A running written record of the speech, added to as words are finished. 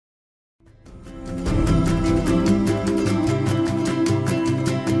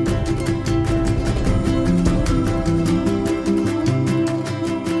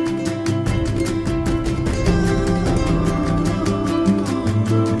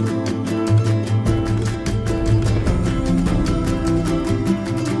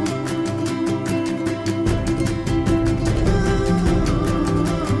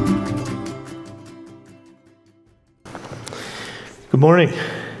morning.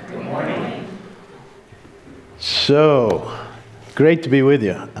 Good morning. So, great to be with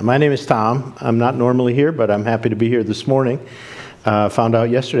you. My name is Tom. I'm not normally here, but I'm happy to be here this morning. Found out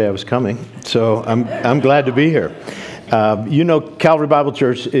yesterday I was coming, so I'm glad to be here. Calvary Bible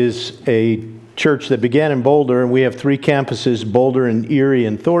Church is a church that began in Boulder, and we have three campuses, Boulder and Erie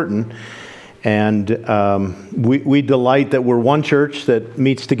and Thornton. And we delight that we're one church that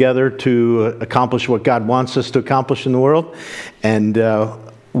meets together to accomplish what God wants us to accomplish in the world. And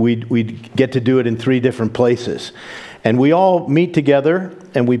we get to do it in three different places. And we all meet together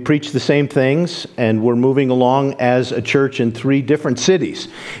and we preach the same things, and we're moving along as a church in three different cities.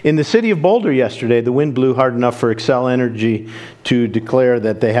 In the city of Boulder yesterday, the wind blew hard enough for Xcel Energy to declare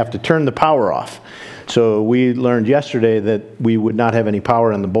that they have to turn the power off. So we learned yesterday that we would not have any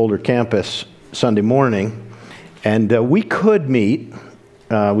power on the Boulder campus Sunday morning, and we could meet.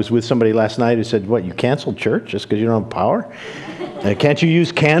 I was with somebody last night who said, "What, you canceled church just because you don't have power? Can't you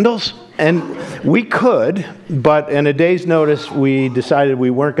use candles?" And we could, but in a day's notice, we decided we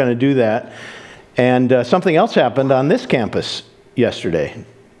weren't going to do that. And something else happened on this campus yesterday.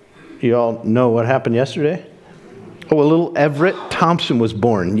 You all know what happened yesterday? Oh, a little Everett Thompson was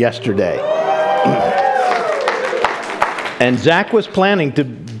born yesterday. And Zach was planning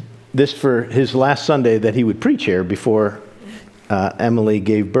this for his last Sunday that he would preach here before Emily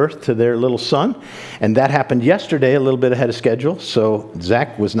gave birth to their little son. And that happened yesterday, a little bit ahead of schedule. So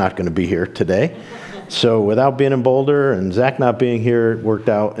Zach was not going to be here today. So without being in Boulder and Zach not being here, it worked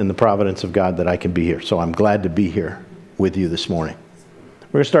out in the providence of God that I can be here. So I'm glad to be here with you this morning.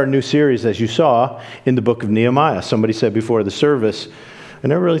 We're going to start a new series, as you saw, in the book of Nehemiah. Somebody said before the service, I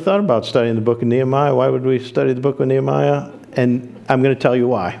never really thought about studying the book of Nehemiah. Why would we study the book of Nehemiah? And I'm going to tell you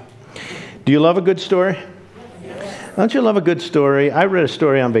why. Do you love a good story? Yes. Don't you love a good story? I read a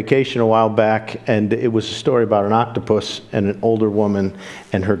story on vacation a while back, and it was a story about an octopus and an older woman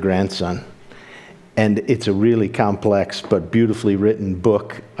and her grandson. And it's a really complex but beautifully written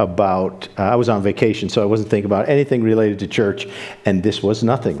book about, I was on vacation, so I wasn't thinking about anything related to church, and this was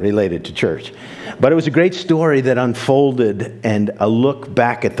nothing related to church. But it was a great story that unfolded, and a look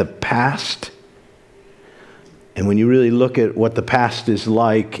back at the past. And when you really look at what the past is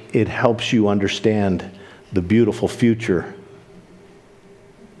like, it helps you understand the beautiful future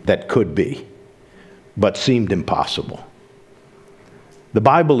that could be, but seemed impossible. The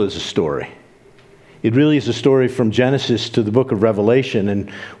Bible is a story. It really is a story from Genesis to the book of Revelation,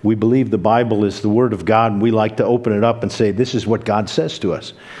 and we believe the Bible is the Word of God, and we like to open it up and say, this is what God says to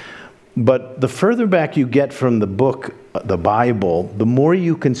us. But the further back you get from the book, the Bible, the more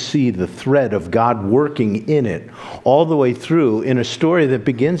you can see the thread of God working in it all the way through in a story that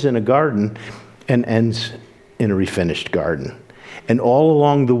begins in a garden and ends in a refinished garden. And all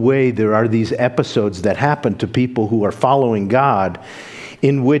along the way, there are these episodes that happen to people who are following God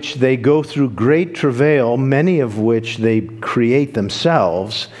in which they go through great travail, many of which they create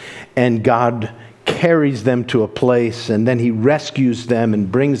themselves, and God carries them to a place, and then he rescues them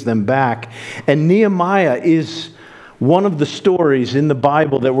and brings them back. And Nehemiah is one of the stories in the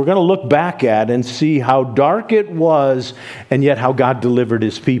Bible that we're going to look back at and see how dark it was, and yet how God delivered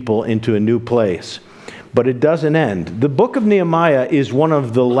his people into a new place. But it doesn't end. The book of Nehemiah is one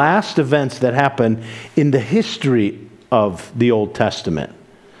of the last events that happened in the history of the Old Testament.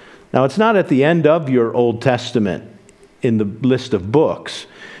 Now, it's not at the end of your Old Testament in the list of books,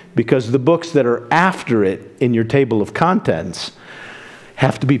 because the books that are after it in your table of contents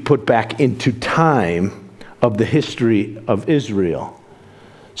have to be put back into time of the history of Israel.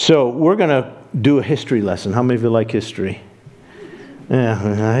 So we're going to do a history lesson. How many of you like history?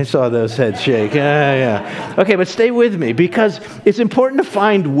 Yeah, I saw those heads shake. Yeah. Okay, but stay with me, because it's important to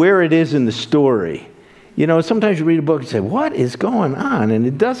find where it is in the story. You know, sometimes you read a book and say, what is going on? And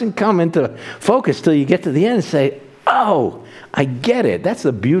it doesn't come into focus till you get to the end and say, oh, I get it. That's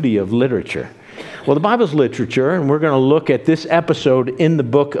the beauty of literature. Well, the Bible's literature, and we're going to look at this episode in the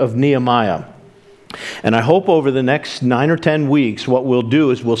book of Nehemiah. And I hope over the next 9 or 10 weeks, what we'll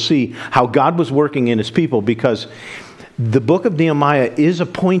do is we'll see how God was working in his people, because the book of Nehemiah is a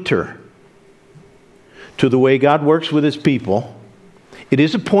pointer to the way God works with his people. It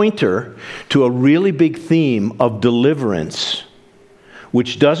is a pointer to a really big theme of deliverance,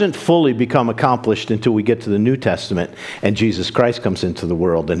 which doesn't fully become accomplished until we get to the New Testament and Jesus Christ comes into the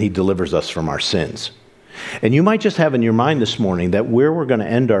world and he delivers us from our sins. And you might just have in your mind this morning that where we're going to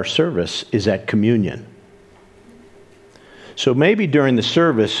end our service is at communion. So maybe during the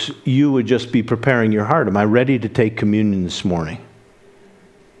service, you would just be preparing your heart. Am I ready to take communion this morning?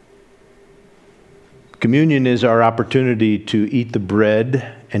 Communion is our opportunity to eat the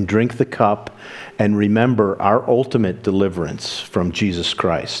bread and drink the cup and remember our ultimate deliverance from Jesus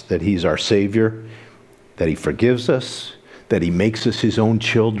Christ, that he's our Savior, that he forgives us, that he makes us his own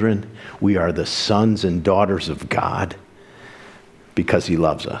children. We are the sons and daughters of God because he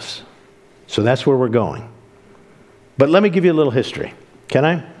loves us. So that's where we're going. But let me give you a little history. Can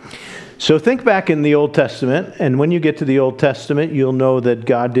I? So think back in the Old Testament, and when you get to the Old Testament, you'll know that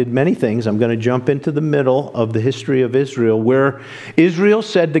God did many things. I'm going to jump into the middle of the history of Israel, where Israel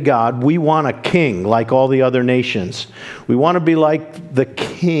said to God, we want a king like all the other nations. We want to be like the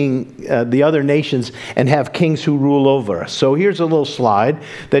king, the other nations, and have kings who rule over us. So here's a little slide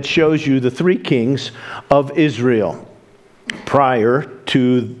that shows you the 3 kings of Israel prior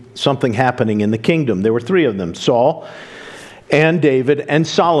to something happening in the kingdom. There were 3 of them, Saul, and David, and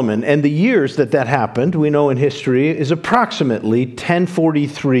Solomon. And the years that happened, we know in history, is approximately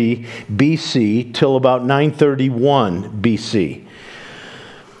 1043 BC till about 931 BC.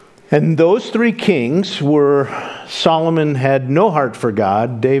 And those 3 kings were, Solomon had no heart for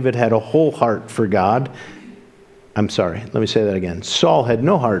God, David had a whole heart for God. I'm sorry, let me say that again. Saul had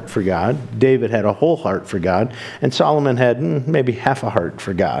no heart for God, David had a whole heart for God, and Solomon had maybe half a heart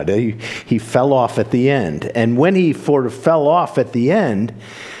for God. He fell off at the end. And when he sort of fell off at the end,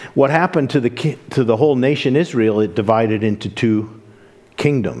 what happened to the whole nation Israel, it divided into 2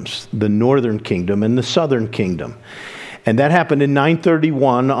 kingdoms, the northern kingdom and the southern kingdom. And that happened in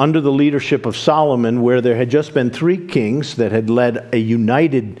 931 under the leadership of Solomon, where there had just been 3 kings that had led a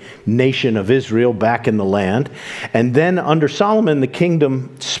united nation of Israel back in the land. And then under Solomon, the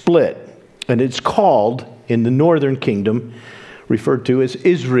kingdom split. And it's called, in the northern kingdom, referred to as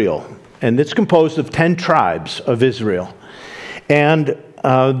Israel. And it's composed of 10 tribes of Israel. And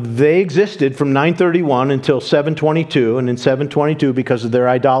they existed from 931 until 722, and in 722, because of their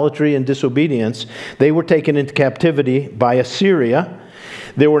idolatry and disobedience, they were taken into captivity by Assyria.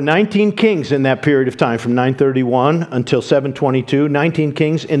 There were 19 kings in that period of time, from 931 until 722, 19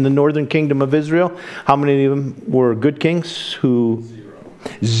 kings in the northern kingdom of Israel. How many of them were good kings?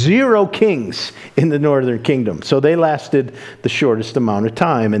 Zero kings in the northern kingdom. So they lasted the shortest amount of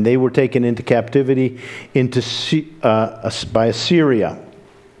time, and they were taken into captivity by Assyria.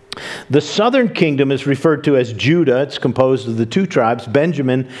 The southern kingdom is referred to as Judah. It's composed of the 2 tribes,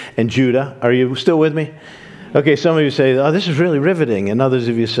 Benjamin and Judah. Are you still with me? Okay, some of you say, oh, this is really riveting. And others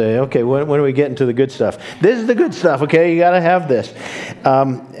of you say, okay, when are we getting to the good stuff? This is the good stuff, okay? You got to have this.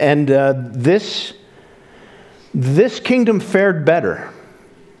 This kingdom fared better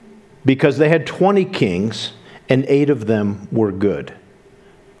because they had 20 kings and 8 of them were good.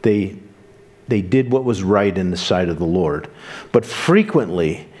 They did what was right in the sight of the Lord. But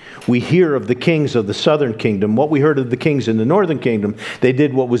frequently, we hear of the kings of the southern kingdom. What we heard of the kings in the northern kingdom, they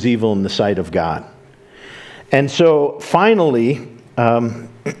did what was evil in the sight of God. And so finally,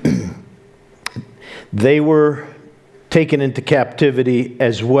 they were taken into captivity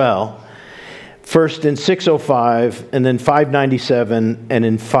as well. First in 605, and then 597, and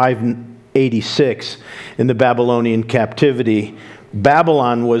in 586 in the Babylonian captivity.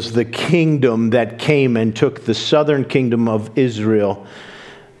 Babylon was the kingdom that came and took the southern kingdom of Israel,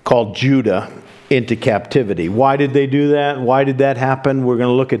 called Judah, into captivity. Why did they do that? Why did that happen? We're going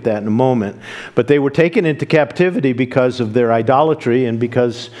to look at that in a moment. But they were taken into captivity because of their idolatry and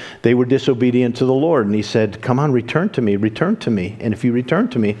because they were disobedient to the Lord. And he said, come on, return to me, return to me. And if you return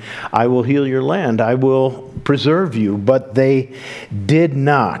to me, I will heal your land. I will preserve you. But they did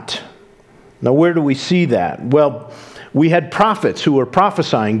not. Now, where do we see that? Well, we had prophets who were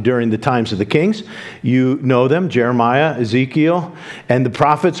prophesying during the times of the kings. You know them, Jeremiah, Ezekiel. And the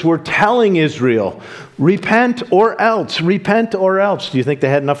prophets were telling Israel, repent or else, repent or else. Do you think they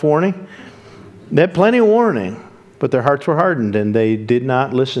had enough warning? They had plenty of warning, but their hearts were hardened and they did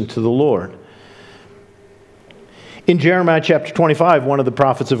not listen to the Lord. In Jeremiah chapter 25, one of the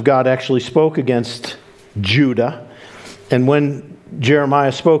prophets of God actually spoke against Judah. And when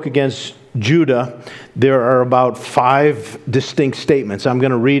Jeremiah spoke against Judah, there are about 5 distinct statements. I'm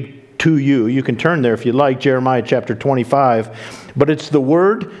going to read to you. You can turn there if you like, Jeremiah chapter 25. But it's the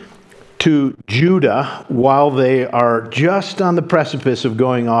word to Judah while they are just on the precipice of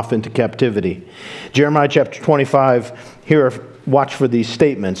going off into captivity. Jeremiah chapter 25, watch for these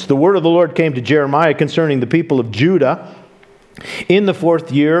statements. The word of the Lord came to Jeremiah concerning the people of Judah in the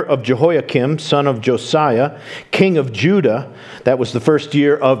 4th year of Jehoiakim, son of Josiah, king of Judah. That was the 1st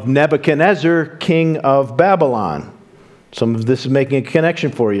year of Nebuchadnezzar, king of Babylon. Some of this is making a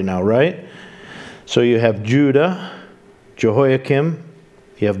connection for you now, right? So you have Judah, Jehoiakim,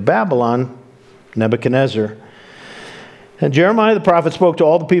 you have Babylon, Nebuchadnezzar. And Jeremiah the prophet spoke to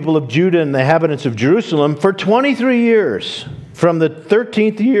all the people of Judah and the inhabitants of Jerusalem for 23 years. From the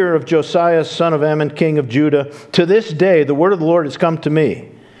 13th year of Josiah, son of Ammon, king of Judah, to this day the word of the Lord has come to me.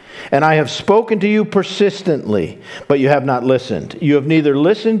 And I have spoken to you persistently, but you have not listened. You have neither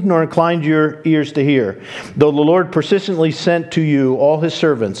listened nor inclined your ears to hear. Though the Lord persistently sent to you all his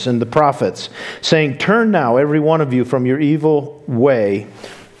servants and the prophets, saying, turn now every one of you from your evil way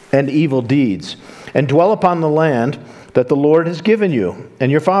and evil deeds, and dwell upon the land that the Lord has given you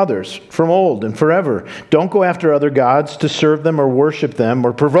and your fathers from old and forever. Don't go after other gods to serve them or worship them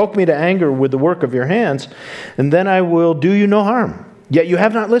or provoke me to anger with the work of your hands, and then I will do you no harm. Yet you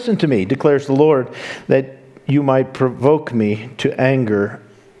have not listened to me, declares the Lord, that you might provoke me to anger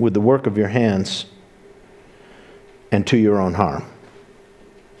with the work of your hands and to your own harm.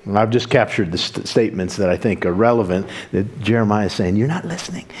 And I've just captured the statements that I think are relevant, that Jeremiah is saying, you're not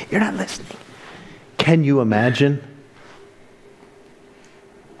listening. You're not listening. Can you imagine?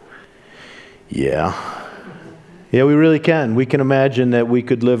 Yeah. Yeah, we really can. We can imagine that we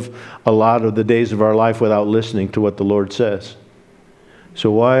could live a lot of the days of our life without listening to what the Lord says. So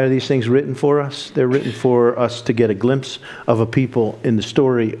why are these things written for us? They're written for us to get a glimpse of a people in the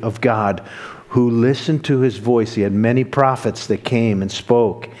story of God who listened to his voice. He had many prophets that came and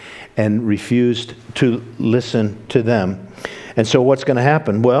spoke and refused to listen to them. And so what's going to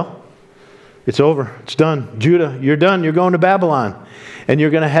happen? Well, it's over. It's done. Judah, you're done. You're going to Babylon. And you're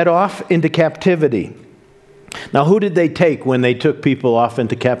going to head off into captivity. Now, who did they take when they took people off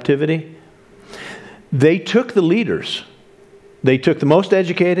into captivity? They took the leaders. They took the most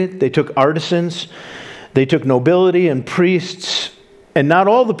educated, they took artisans, they took nobility and priests, and not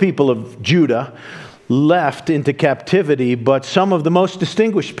all the people of Judah left into captivity, but some of the most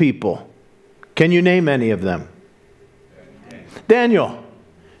distinguished people. Can you name any of them? Daniel,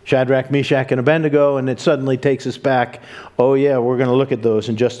 Shadrach, Meshach, and Abednego, and it suddenly takes us back. Oh yeah, we're going to look at those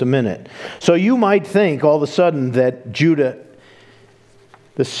in just a minute. So you might think all of a sudden that Judah,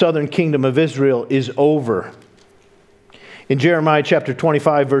 the southern kingdom of Israel, is over. In Jeremiah chapter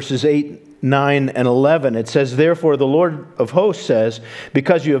 25, verses 8, 9, and 11, it says, therefore the Lord of hosts says,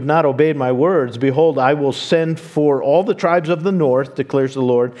 because you have not obeyed my words, behold, I will send for all the tribes of the north, declares the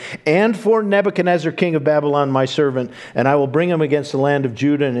Lord, and for Nebuchadnezzar, king of Babylon, my servant, and I will bring him against the land of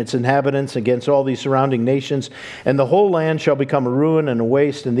Judah and its inhabitants, against all these surrounding nations, and the whole land shall become a ruin and a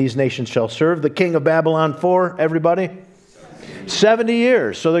waste, and these nations shall serve the king of Babylon for, everybody? 70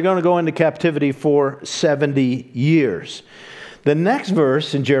 years. So they're going to go into captivity for 70 years. The next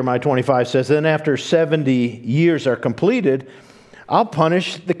verse in Jeremiah 25 says, then after 70 years are completed, I'll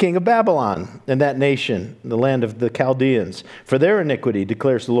punish the king of Babylon and that nation, the land of the Chaldeans, for their iniquity,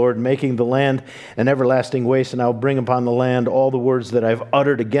 declares the Lord, making the land an everlasting waste, and I'll bring upon the land all the words that I've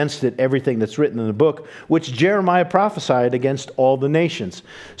uttered against it, everything that's written in the book, which Jeremiah prophesied against all the nations.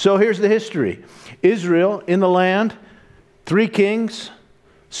 So here's the history. Israel in the land, 3 kings,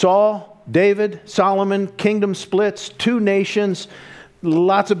 Saul, David, Solomon, kingdom splits, 2 nations,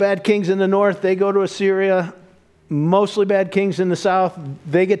 lots of bad kings in the north. They go to Assyria, mostly bad kings in the south.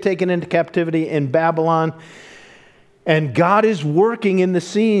 They get taken into captivity in Babylon. And God is working in the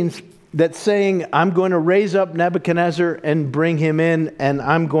scenes that's saying, I'm going to raise up Nebuchadnezzar and bring him in, and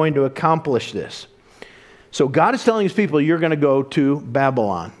I'm going to accomplish this. So God is telling his people, you're going to go to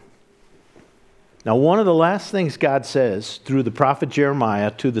Babylon. Now, one of the last things God says through the prophet Jeremiah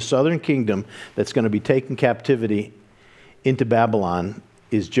to the southern kingdom that's going to be taken captivity into Babylon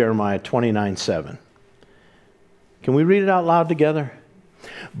is Jeremiah 29:7. Can we read it out loud together?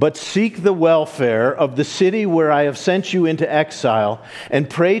 But seek the welfare of the city where I have sent you into exile, and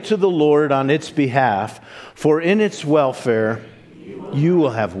pray to the Lord on its behalf, for in its welfare you will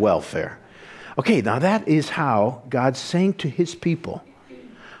have welfare. Okay, now that is how God's saying to his people,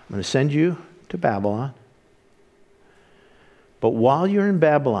 I'm going to send you to Babylon. But while you're in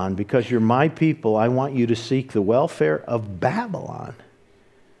Babylon, because you're my people, I want you to seek the welfare of Babylon.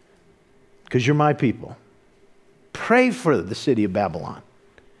 Because you're my people. Pray for the city of Babylon.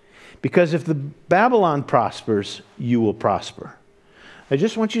 Because if the Babylon prospers, you will prosper. I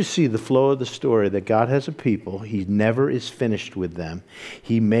just want you to see the flow of the story, that God has a people. He never is finished with them.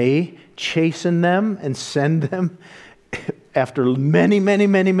 He may chasten them and send them after many, many,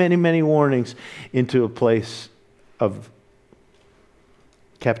 many, many, many warnings into a place of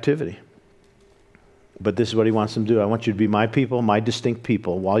captivity. But this is what he wants them to do. I want you to be my people, my distinct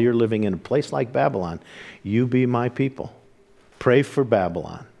people. While you're living in a place like Babylon, you be my people. Pray for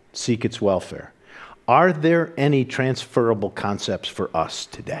Babylon. Seek its welfare. Are there any transferable concepts for us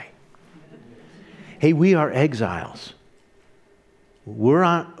today? Hey, we are exiles.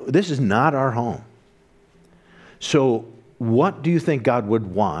 This is not our home. So what do you think God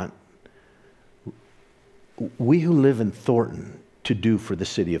would want we who live in Thornton to do for the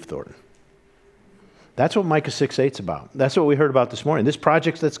city of Thornton? That's what Micah 6:8 is about. That's what we heard about this morning. This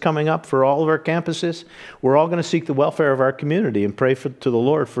project that's coming up for all of our campuses, we're all going to seek the welfare of our community and pray to the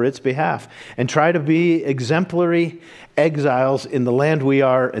Lord for its behalf and try to be exemplary exiles in the land we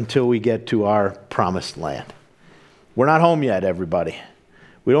are until we get to our promised land. We're not home yet, everybody.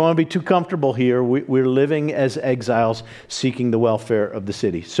 We don't want to be too comfortable here. We're living as exiles seeking the welfare of the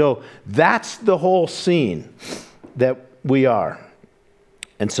city. So that's the whole scene that we are.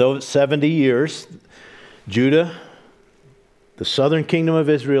 And so 70 years, Judah, the southern kingdom of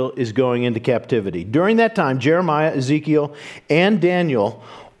Israel, is going into captivity. During that time, Jeremiah, Ezekiel, and Daniel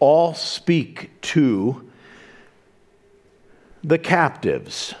all speak to the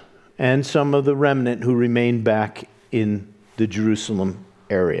captives and some of the remnant who remain back in the Jerusalem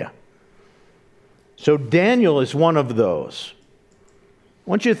area. So Daniel is one of those. I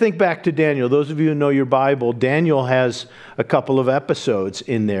want you to think back to Daniel. Those of you who know your Bible, Daniel has a couple of episodes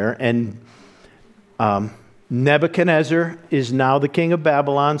in there, and Nebuchadnezzar is now the king of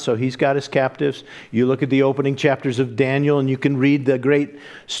Babylon, so he's got his captives. You look at the opening chapters of Daniel, and you can read the great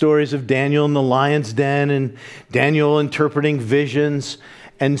stories of Daniel in the lion's den and Daniel interpreting visions.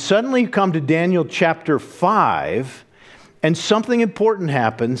 And suddenly you come to Daniel chapter 5, and something important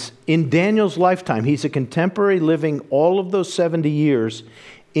happens in Daniel's lifetime. He's a contemporary living all of those 70 years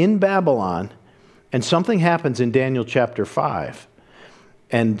in Babylon, and something happens in Daniel chapter 5.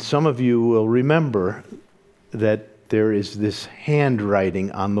 And some of you will remember that there is this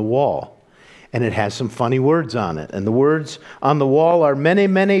handwriting on the wall, and it has some funny words on it. And the words on the wall are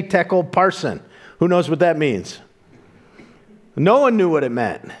mene, mene, tekel, parsin. Who knows what that means? No one knew what it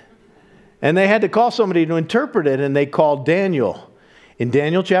meant. And they had to call somebody to interpret it, and they called Daniel in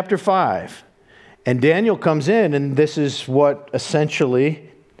Daniel chapter 5. And Daniel comes in, and this is what essentially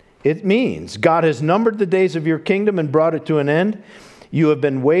it means. God has numbered the days of your kingdom and brought it to an end. You have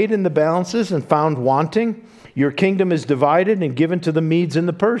been weighed in the balances and found wanting. Your kingdom is divided and given to the Medes and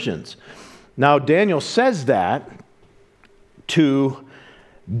the Persians. Now, Daniel says that to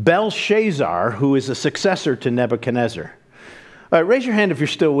Belshazzar, who is a successor to Nebuchadnezzar. All right, raise your hand if you're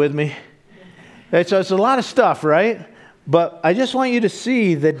still with me. It's a lot of stuff, right? But I just want you to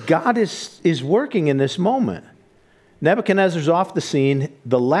see that God is working in this moment. Nebuchadnezzar's off the scene.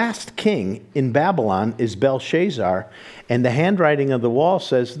 The last king in Babylon is Belshazzar, and the handwriting of the wall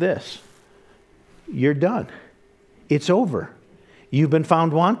says this: you're done. It's over. You've been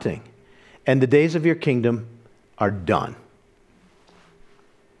found wanting, and the days of your kingdom are done.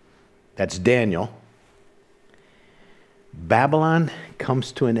 That's Daniel. Babylon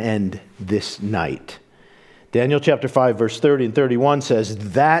comes to an end this night. Daniel chapter 5, verse 30 and 31 says,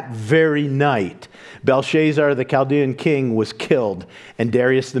 that very night, Belshazzar, the Chaldean king, was killed, and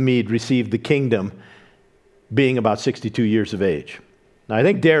Darius the Mede received the kingdom, being about 62 years of age. Now, I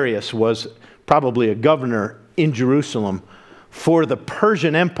think Darius was probably a governor in Jerusalem for the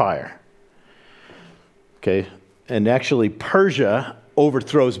Persian Empire. Okay, and actually Persia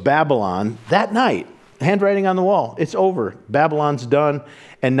overthrows Babylon that night. Handwriting on the wall. It's over. Babylon's done.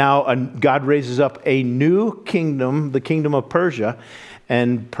 And now God raises up a new kingdom, the kingdom of Persia,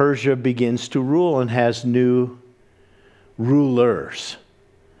 and Persia begins to rule and has new rulers.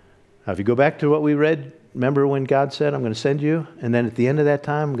 Now, if you go back to what we read, remember when God said, I'm going to send you, and then at the end of that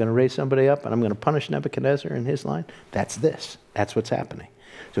time, I'm going to raise somebody up, and I'm going to punish Nebuchadnezzar in his line? That's this. That's what's happening.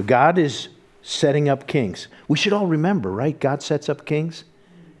 So God is setting up kings. We should all remember, right? God sets up kings.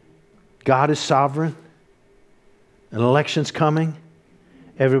 God is sovereign. An election's coming.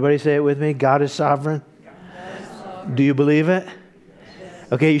 Everybody say it with me. God is sovereign. God is sovereign. Do you believe it?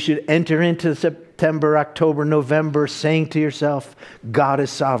 Yes. Okay, you should enter into September, October, November saying to yourself, God is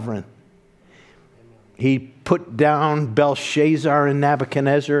sovereign. He put down Belshazzar and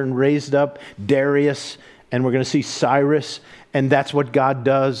Nebuchadnezzar and raised up Darius, and we're going to see Cyrus, and that's what God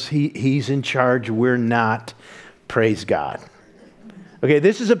does. He's in charge. We're not. Praise God. Okay,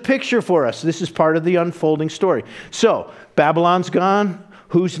 this is a picture for us. This is part of the unfolding story. So, Babylon's gone.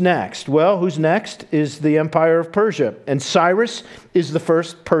 Who's next? Well, who's next is the Empire of Persia. And Cyrus is the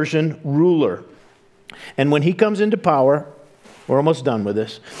first Persian ruler. And when he comes into power, we're almost done with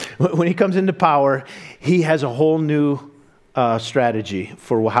this. When he comes into power, he has a whole new strategy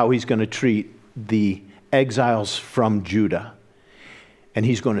for how he's going to treat the exiles from Judah. And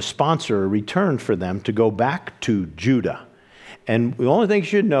he's going to sponsor a return for them to go back to Judah. And the only thing you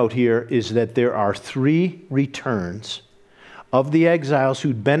should note here is that there are 3 returns of the exiles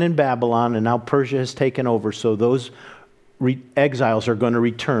who'd been in Babylon, and now Persia has taken over. So those exiles are going to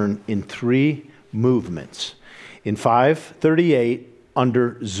return in 3 movements. In 538,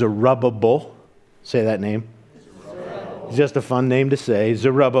 under Zerubbabel, Say that name. It's just a fun name to say.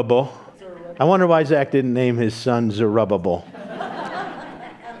 Zerubbabel. I wonder why Zach didn't name his son Zerubbabel.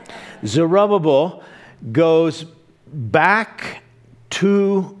 Zerubbabel goes back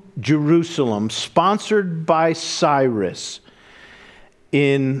to Jerusalem, sponsored by Cyrus.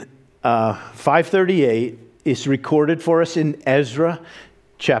 In 538, it's recorded for us in Ezra,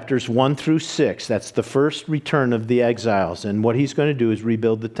 chapters 1 through 6. That's the first return of the exiles. And what he's going to do is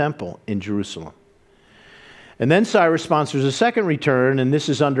rebuild the temple in Jerusalem. And then Cyrus sponsors a second return, and this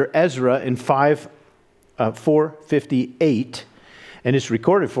is under Ezra in 458. And it's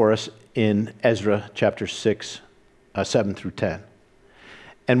recorded for us in Ezra chapter 6, 7 through 10.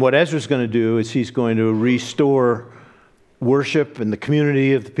 And what Ezra's going to do is he's going to restore worship and the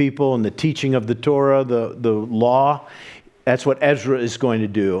community of the people and the teaching of the Torah, the law. That's what Ezra is going to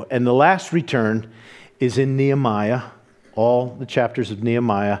do. And the last return is in Nehemiah, all the chapters of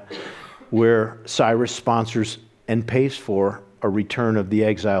Nehemiah, where Cyrus sponsors and pays for a return of the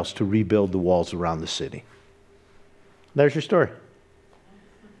exiles to rebuild the walls around the city. There's your story.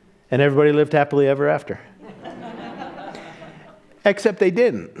 And everybody lived happily ever after. Except they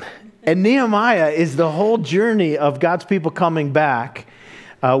didn't. And Nehemiah is the whole journey of God's people coming back.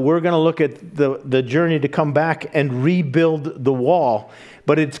 We're going to look at the journey to come back and rebuild the wall.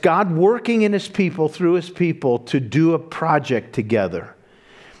 But it's God working in his people, through his people, to do a project together.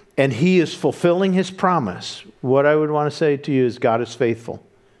 And he is fulfilling his promise. What I would want to say to you is God is faithful.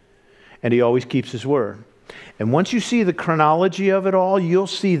 And he always keeps his word. And once you see the chronology of it all, you'll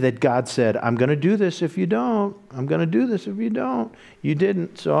see that God said, I'm going to do this if you don't. I'm going to do this if you don't. You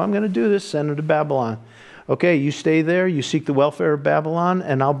didn't, so I'm going to do this. Send them to Babylon. Okay, you stay there, you seek the welfare of Babylon,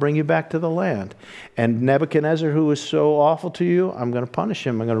 and I'll bring you back to the land. And Nebuchadnezzar, who is so awful to you, I'm going to punish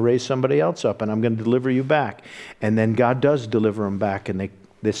him. I'm going to raise somebody else up, and I'm going to deliver you back. And then God does deliver them back, and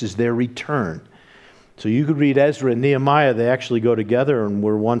this is their return. So you could read Ezra and Nehemiah. They actually go together and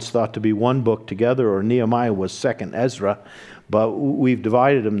were once thought to be one book together, or Nehemiah was second Ezra. But we've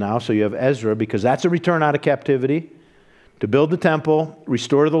divided them now, so you have Ezra, because that's a return out of captivity to build the temple,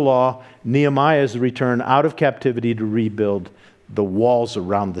 restore the law. Nehemiah is the return out of captivity to rebuild the walls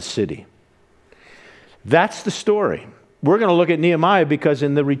around the city. That's the story. We're going to look at Nehemiah because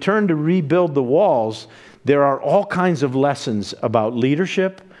in the return to rebuild the walls, there are all kinds of lessons about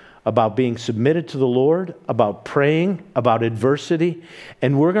leadership, about being submitted to the Lord, about praying, about adversity.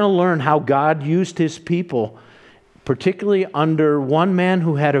 And we're going to learn how God used his people, particularly under one man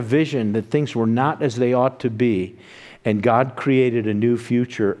who had a vision that things were not as they ought to be. And God created a new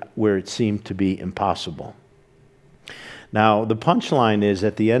future where it seemed to be impossible. Now, the punchline is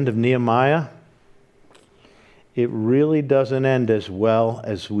at the end of Nehemiah, it really doesn't end as well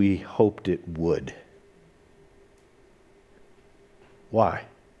as we hoped it would. Why?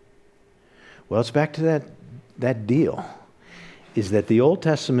 Well, it's back to that deal, is that the Old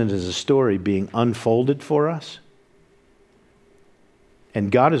Testament is a story being unfolded for us,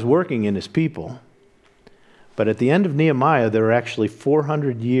 and God is working in his people. But at the end of Nehemiah, there are actually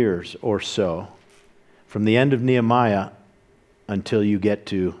 400 years or so from the end of Nehemiah until you get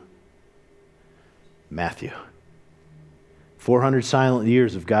to Matthew. 400 silent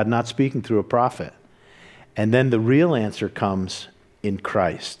years of God not speaking through a prophet. And then the real answer comes in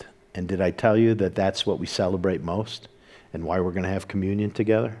Christ. And did I tell you that that's what we celebrate most and why we're going to have communion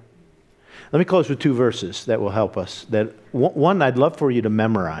together? Let me close with two verses that will help us. That one I'd love for you to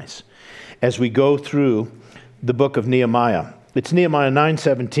memorize as we go through the book of Nehemiah. It's Nehemiah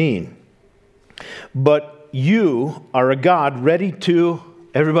 9:17. But you are a God ready to,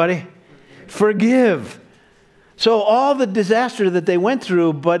 everybody, forgive. So all the disaster that they went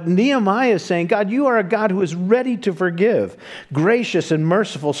through, but Nehemiah is saying, God, you are a God who is ready to forgive, gracious and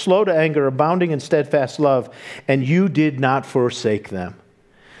merciful, slow to anger, abounding in steadfast love, and you did not forsake them.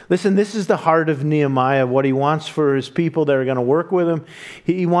 Listen, this is the heart of Nehemiah, what he wants for his people that are going to work with him.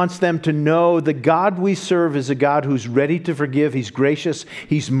 He wants them to know the God we serve is a God who's ready to forgive. He's gracious.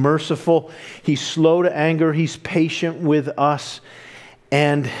 He's merciful. He's slow to anger. He's patient with us.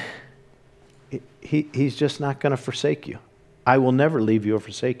 And He's just not going to forsake you. I will never leave you or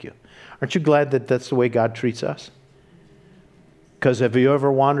forsake you. Aren't you glad that that's the way God treats us? Because have you ever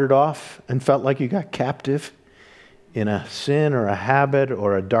wandered off and felt like you got captive in a sin or a habit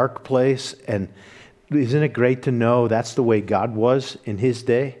or a dark place? And isn't it great to know that's the way God was in his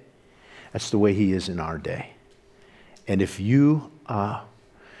day? That's the way he is in our day. And if you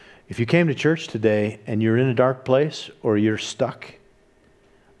came to church today and you're in a dark place or you're stuck,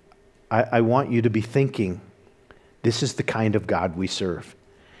 I want you to be thinking, this is the kind of God we serve.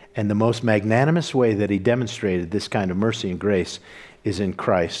 And the most magnanimous way that he demonstrated this kind of mercy and grace is in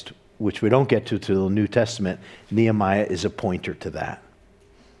Christ, which we don't get to till the New Testament, Nehemiah is a pointer to that.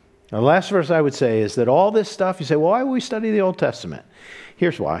 Now, the last verse I would say is that all this stuff, you say, well, why would we study the Old Testament?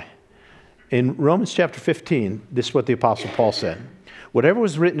 Here's why. In Romans chapter 15, this is what the Apostle Paul said. Whatever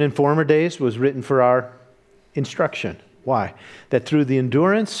was written in former days was written for our instruction. Why? That through the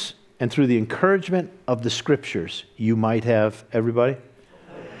endurance and through the encouragement of the Scriptures, you might have, everybody?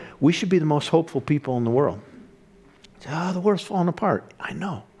 We should be the most hopeful people in the world. Oh, the world's falling apart. I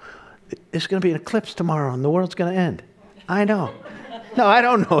know. There's going to be an eclipse tomorrow and the world's going to end. I know. No, I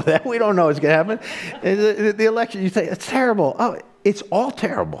don't know that. We don't know what's going to happen. The election, you say, it's terrible. Oh, it's all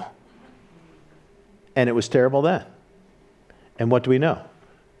terrible. And it was terrible then. And what do we know?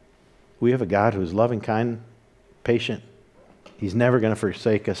 We have a God who is loving, kind, patient. He's never going to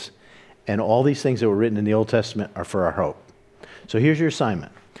forsake us. And all these things that were written in the Old Testament are for our hope. So here's your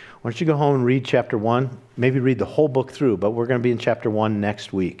assignment. Why don't you go home and read chapter 1? Maybe read the whole book through, but we're going to be in chapter 1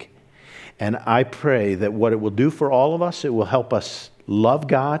 next week. And I pray that what it will do for all of us, it will help us love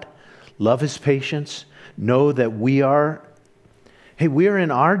God, love His patience, know that we are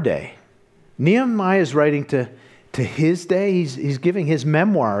in our day. Nehemiah is writing to his day. He's giving his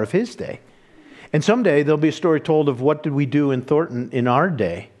memoir of his day. And someday there'll be a story told of what did we do in Thornton in our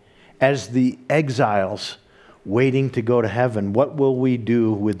day as the exiles waiting to go to heaven. What will we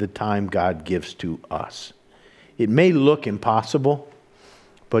do with the time God gives to us? It may look impossible,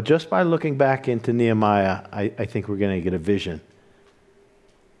 but just by looking back into Nehemiah, I think we're going to get a vision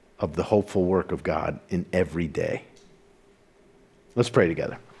of the hopeful work of God in every day. Let's pray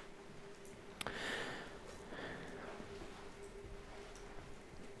together.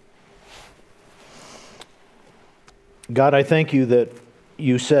 God, I thank you that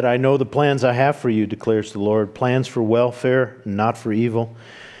you said, I know the plans I have for you, declares the Lord, plans for welfare, not for evil,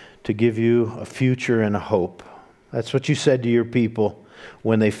 to give you a future and a hope. That's what you said to your people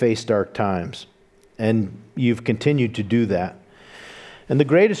when they faced dark times. And you've continued to do that. And the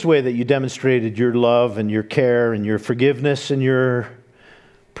greatest way that you demonstrated your love and your care and your forgiveness and your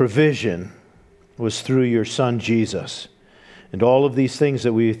provision was through your Son, Jesus. And all of these things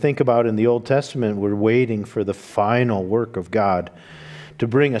that we think about in the Old Testament, we're waiting for the final work of God to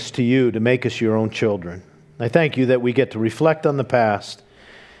bring us to you, to make us your own children. I thank you that we get to reflect on the past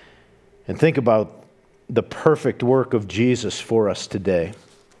and think about the perfect work of Jesus for us today.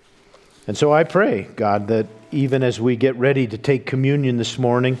 And so I pray, God, that even as we get ready to take communion this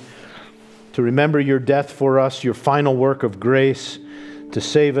morning, to remember your death for us, your final work of grace to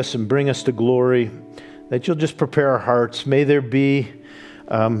save us and bring us to glory, that you'll just prepare our hearts. May there be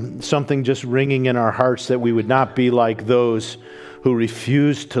something just ringing in our hearts that we would not be like those who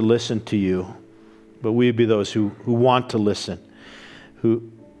refuse to listen to you, but we be those who want to listen,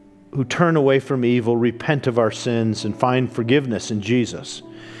 who turn away from evil, repent of our sins, and find forgiveness in Jesus.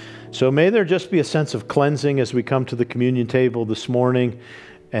 So may there just be a sense of cleansing as we come to the communion table this morning,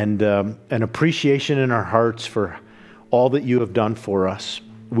 and an appreciation in our hearts for all that you have done for us.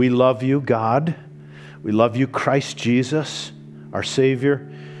 We love you, God. We love you, Christ Jesus, our Savior.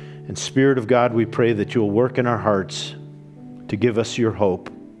 And Spirit of God, we pray that you'll work in our hearts to give us your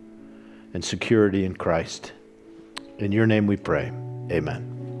hope and security in Christ. In your name we pray. Amen.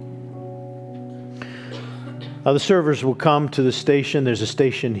 The servers will come to the station. There's a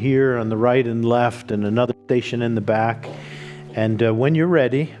station here on the right and left and another station in the back. And when you're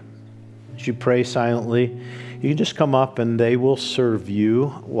ready, as you pray silently, you can just come up and they will serve you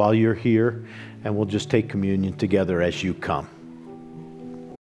while you're here, and we'll just take communion together as you come.